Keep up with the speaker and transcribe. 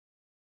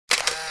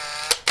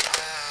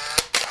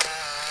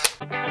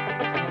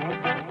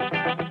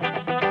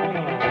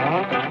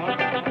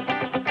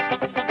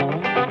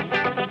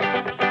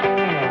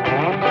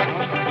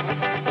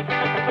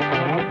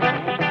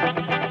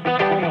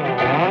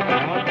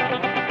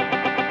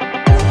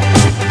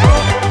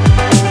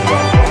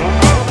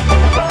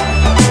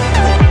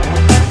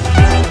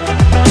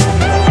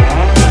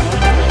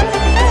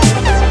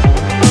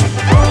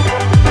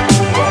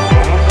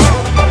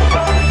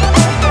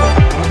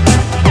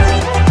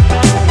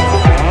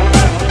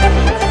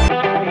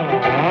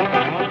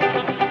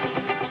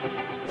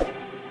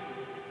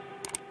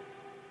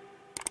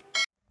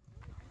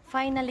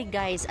finally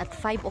guys, at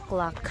 5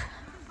 o'clock,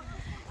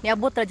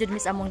 niabot ra jud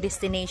mis among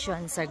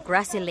destination sa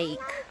Grassi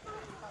Lake.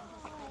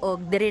 O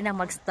diri na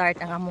mag-start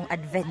ang among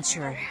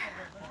adventure.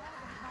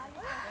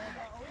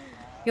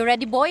 You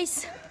ready,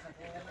 boys?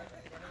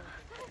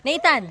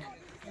 Nathan,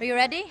 are you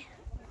ready?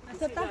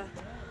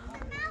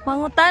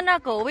 Mangutan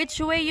ako,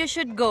 which way you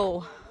should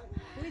go?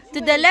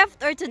 To the left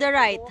or to the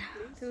right?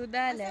 To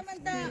the left.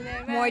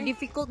 More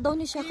difficult daw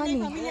ni siya kani.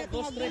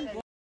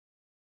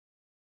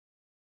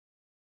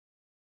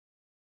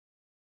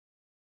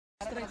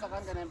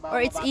 Or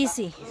it's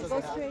easy?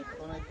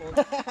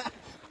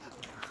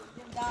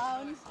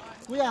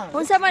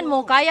 Unsa man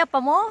mo, kaya pa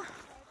mo?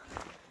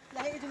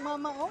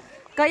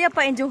 Kaya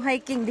pa enjong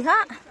hiking diha?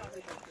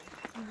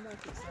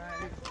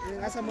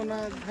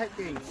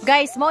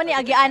 Guys, mo ni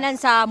agianan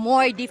sa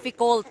more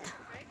difficult.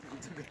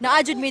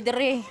 Naadjud mi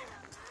diri.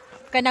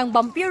 Kanang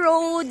bumpy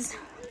roads.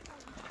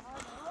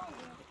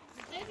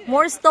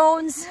 More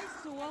stones.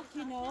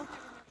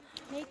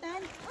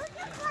 Nathan?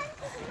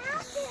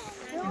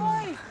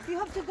 Joy, you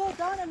have to go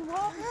down and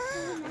walk.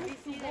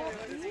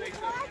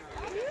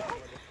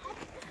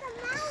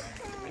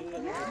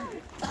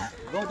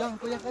 Go down,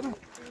 kuya ka no.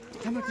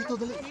 Kami dito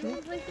dali.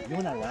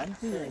 Yun na wan.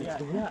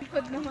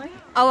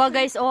 Awa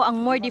guys, oh,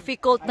 ang more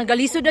difficult.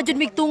 Nagalisod na jud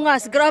mig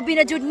tungas. Grabe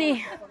na jud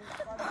ni.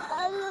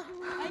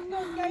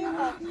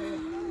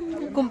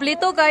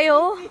 Kumpleto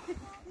kayo.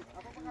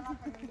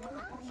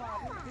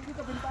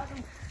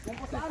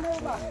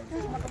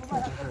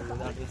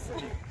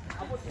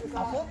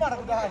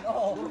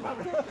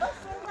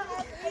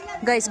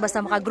 Guys,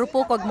 basta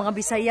makagrupo ko ag mga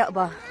Bisaya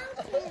ba.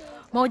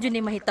 Mao jud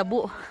ni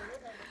mahitabo.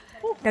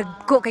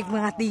 Dagko kay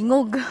mga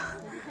tingog.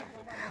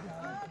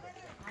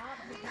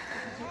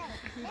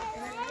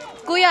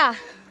 Kuya,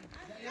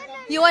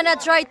 you wanna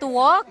try to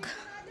walk?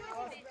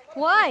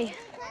 Why?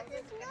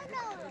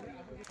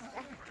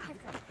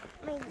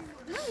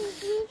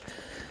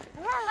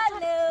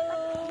 Hello.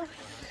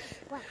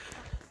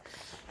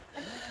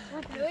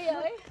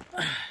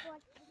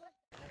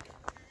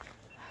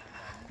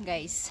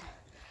 Guys,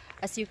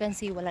 as you can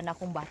see, wala na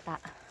akong bata.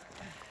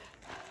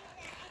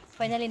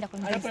 Finally,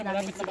 na-convince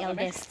namin si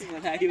eldest.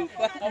 Malayo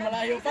pa.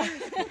 Malayo pa.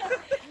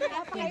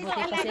 Buti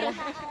pa sila.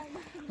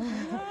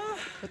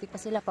 Buti pa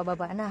sila,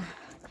 pababa na.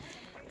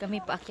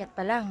 Kami paakyat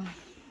pa lang.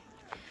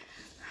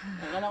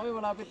 Akala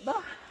ko malapit na.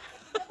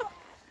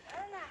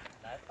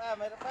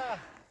 Mayroon pa.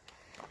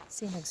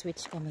 Kasi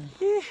nag-switch kami.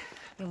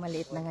 Yung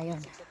maliit na ngayon.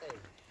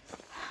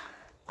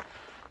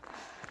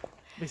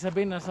 Ibig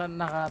sabihin,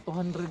 naka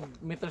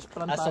 200 meters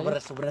pa lang tayo.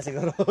 Sobra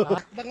siguro.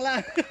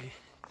 Bangla.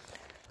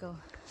 Go.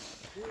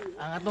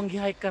 Ang atong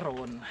gihay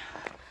karon,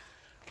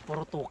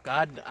 puro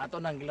tukad.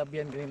 Ato nang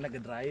gilabyan ganin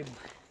nag-drive.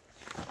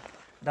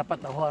 Dapat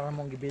nahuara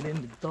mong gibilin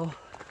dito.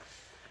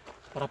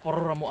 Para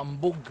puro ra mo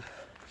ambog.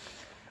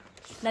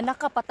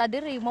 Nanaka pata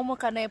diri, mo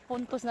ka na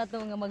puntos na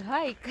ito nga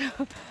mag-hike.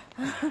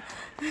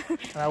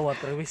 Rawa,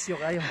 perwisyo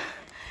kayo.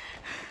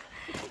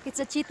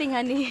 It's a cheating,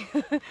 honey.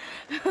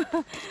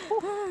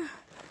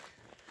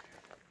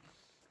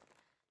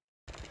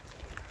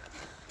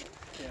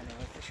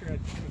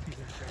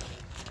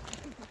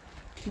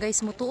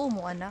 Guys, mutuo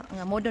mo ana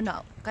nga modo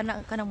na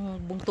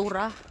kanang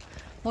bungtura.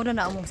 Modo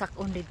na among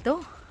sakon dito.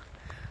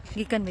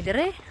 Gikan mi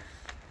dire.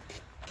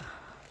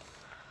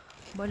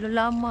 Balo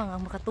lamang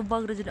ang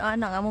makatubag ra jud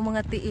ana ang among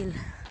mga tiil.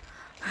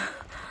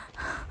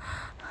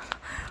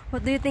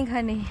 What do you think,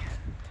 honey?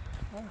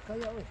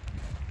 Kaya oy.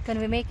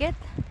 Can we make it?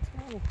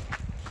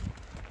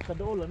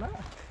 Kadola na.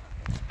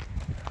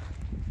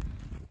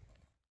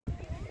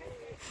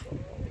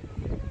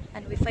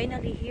 And we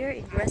finally here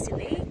in Grassi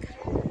Lake.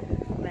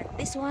 But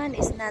this one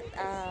is not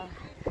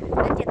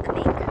yet a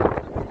lake.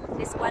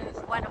 This one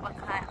of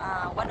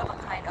a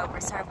kind of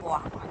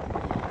reservoir.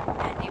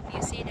 And if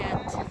you see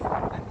that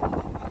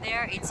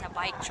there, it's a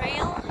bike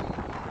trail.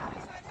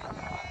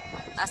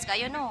 Taas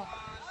kayo no.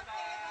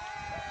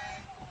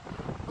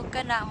 Huwag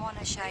na mo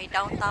na siya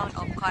downtown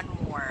of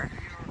Canmore.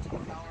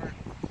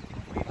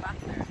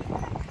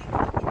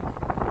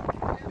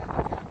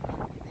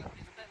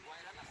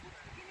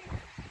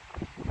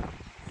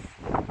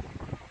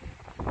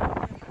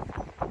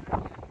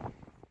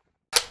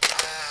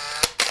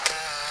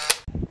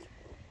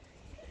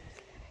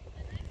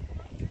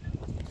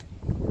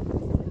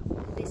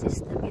 This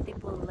is the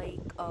beautiful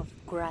lake of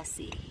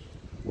Grassi.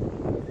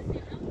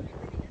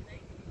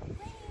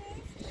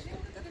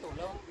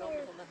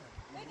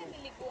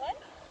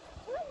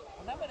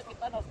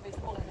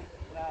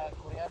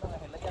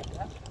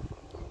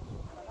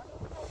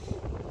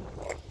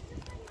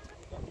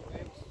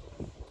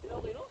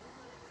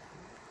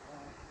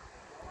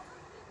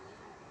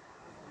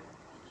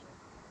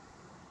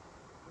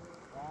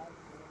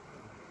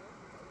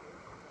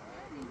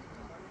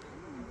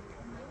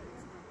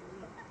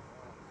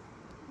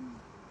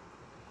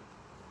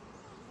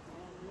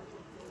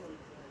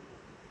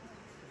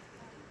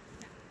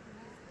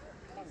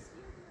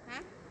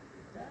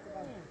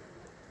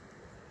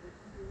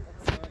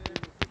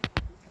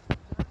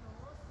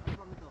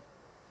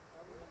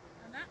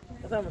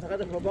 Asa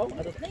masakit ang babaw?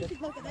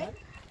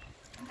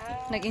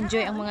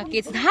 Nag-enjoy ang mga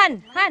kids.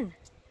 Han! Han!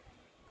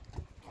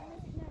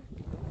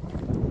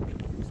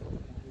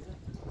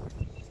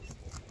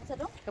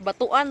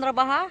 Kabatuan ra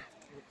ba ha?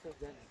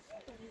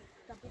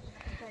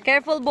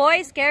 Careful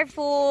boys,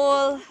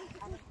 careful.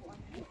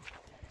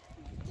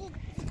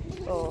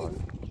 Oh.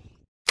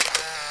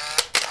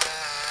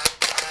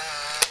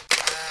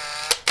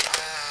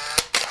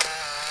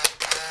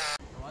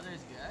 The water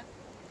is good.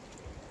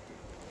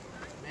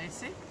 May I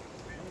see?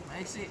 May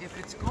I see if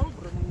it's cold?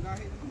 Nawa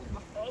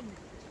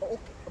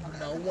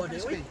na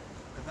yun.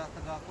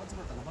 Taga-kuan sa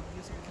mga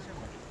bagyo sa mga siya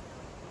ba?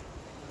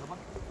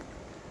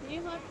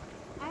 Lihot.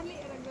 Ali,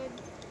 ragod.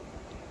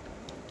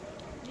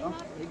 Oh,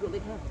 ligo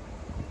like ha.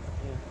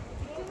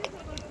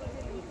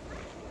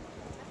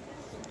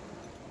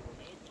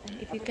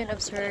 If you can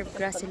observe,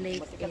 Grassi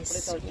Lake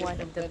is one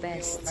of the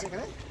best.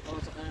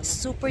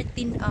 Super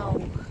tinaw.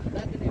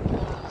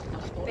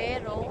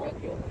 Pero,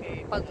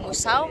 pag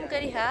musawm ka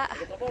diha,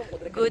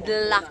 good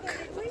luck.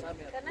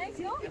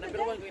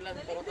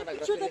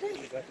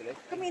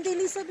 Kami hindi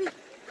lisabi.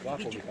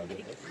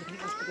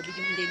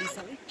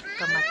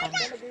 Kamatan.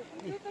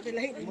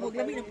 Dalahi, huwag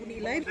lamin ang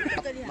puni-live.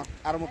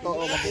 Araw mo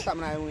to, makita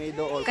mo na yung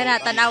idol. Kana,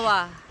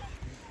 tanawa.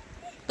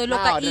 Tulo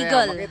ka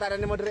eagle. Makita na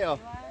ni mo dre, oh.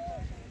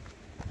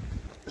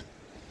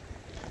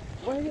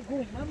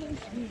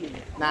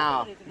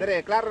 Now,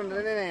 dre, klaro na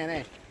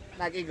rin,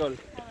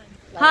 nag-eagle.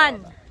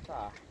 Han,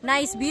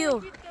 nice view.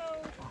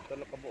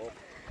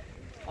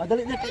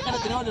 Dali na, kaya na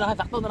tinawa nila,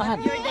 sakto na lahat.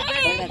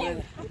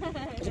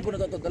 Kasi po na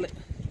ito, dali.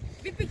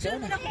 Picture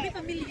mo na kami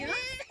pamilya.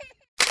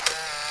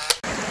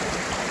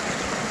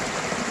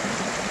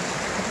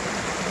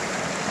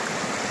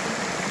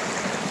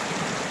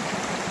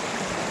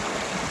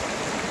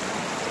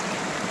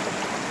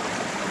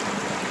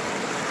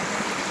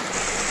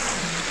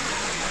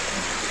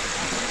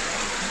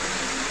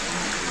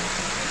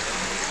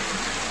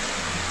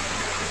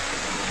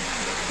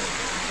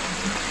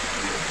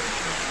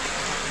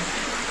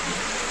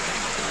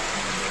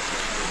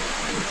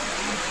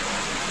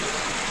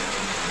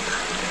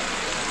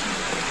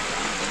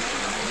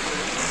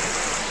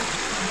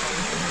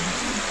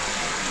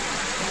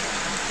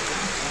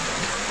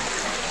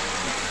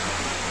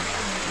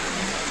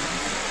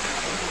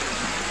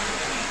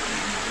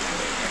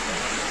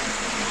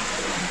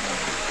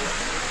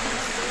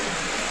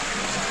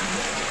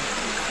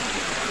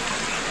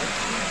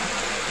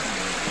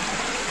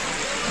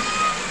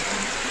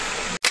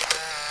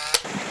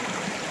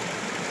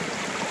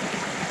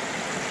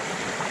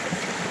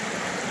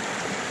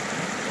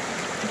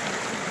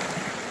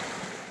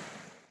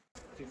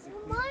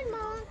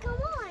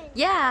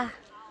 Yeah,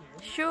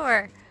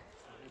 sure.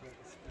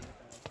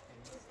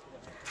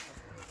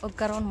 Og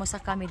karon mo sa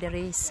kami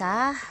diri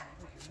sa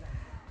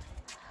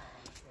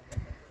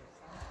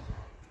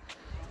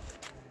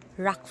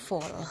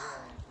Rockfall.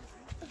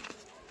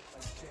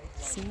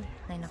 See,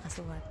 may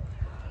nakasulat.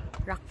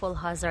 Rockfall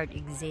hazard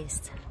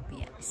exists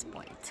beyond this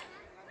point.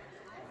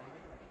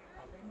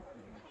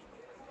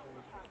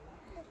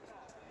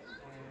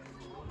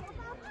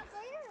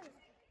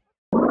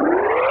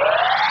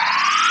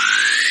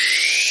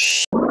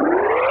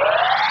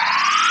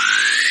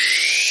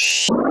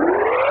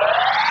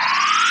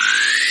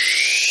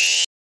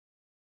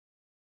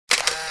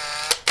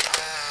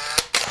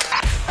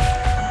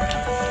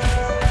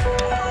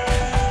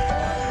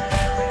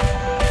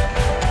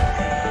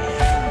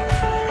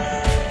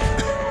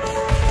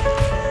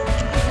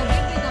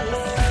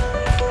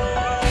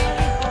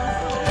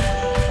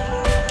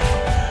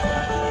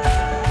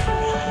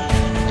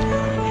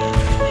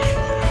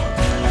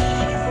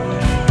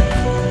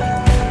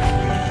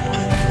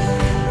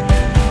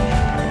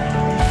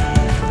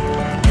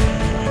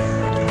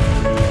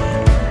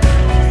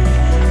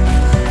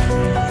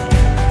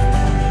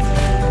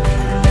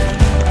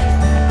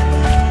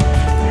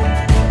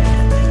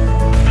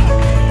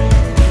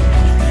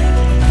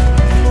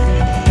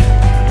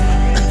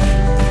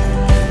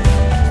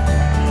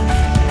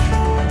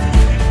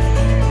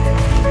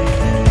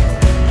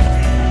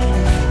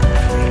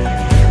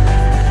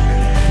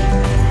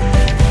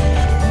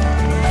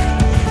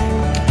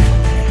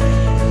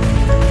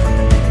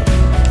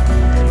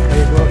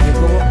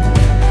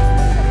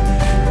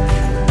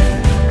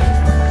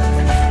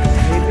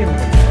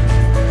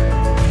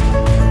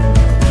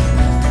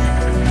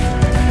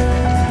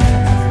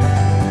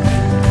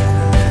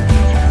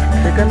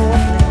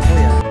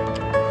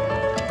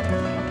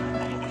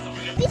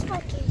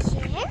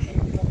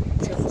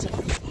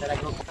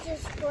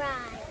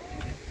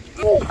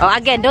 Oh,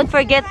 again, don't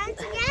forget.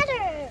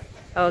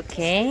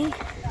 Okay.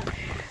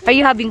 Are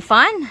you having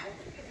fun?